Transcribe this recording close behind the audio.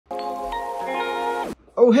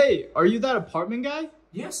Oh, hey, are you that apartment guy?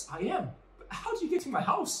 Yes, I am. How did you get to my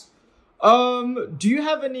house? Do you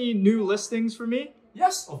have any new listings for me?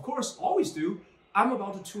 Yes, of course, always do. I'm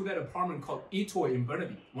about to tour that apartment called Etoile in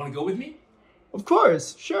Burnaby. Want to go with me? Of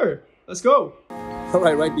course, sure. Let's go. All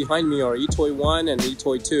right behind me are Etoile 1 and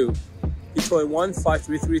Etoile 2. Etoile 1,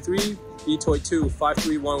 5333, Etoile 2,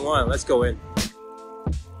 5311. Let's go in.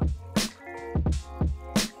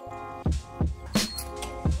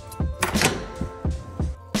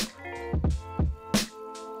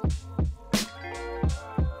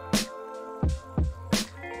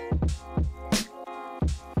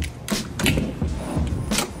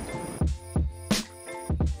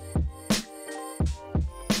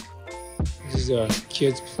 This is a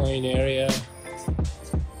kids playing area,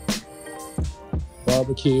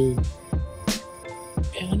 barbecue,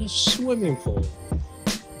 and a swimming pool,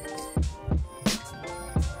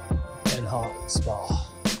 and hot spa.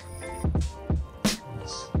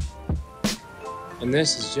 And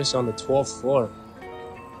this is just on the 12th floor.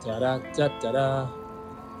 Da-da-da-da-da.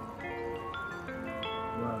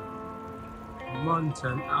 Wow.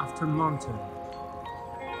 Mountain after mountain.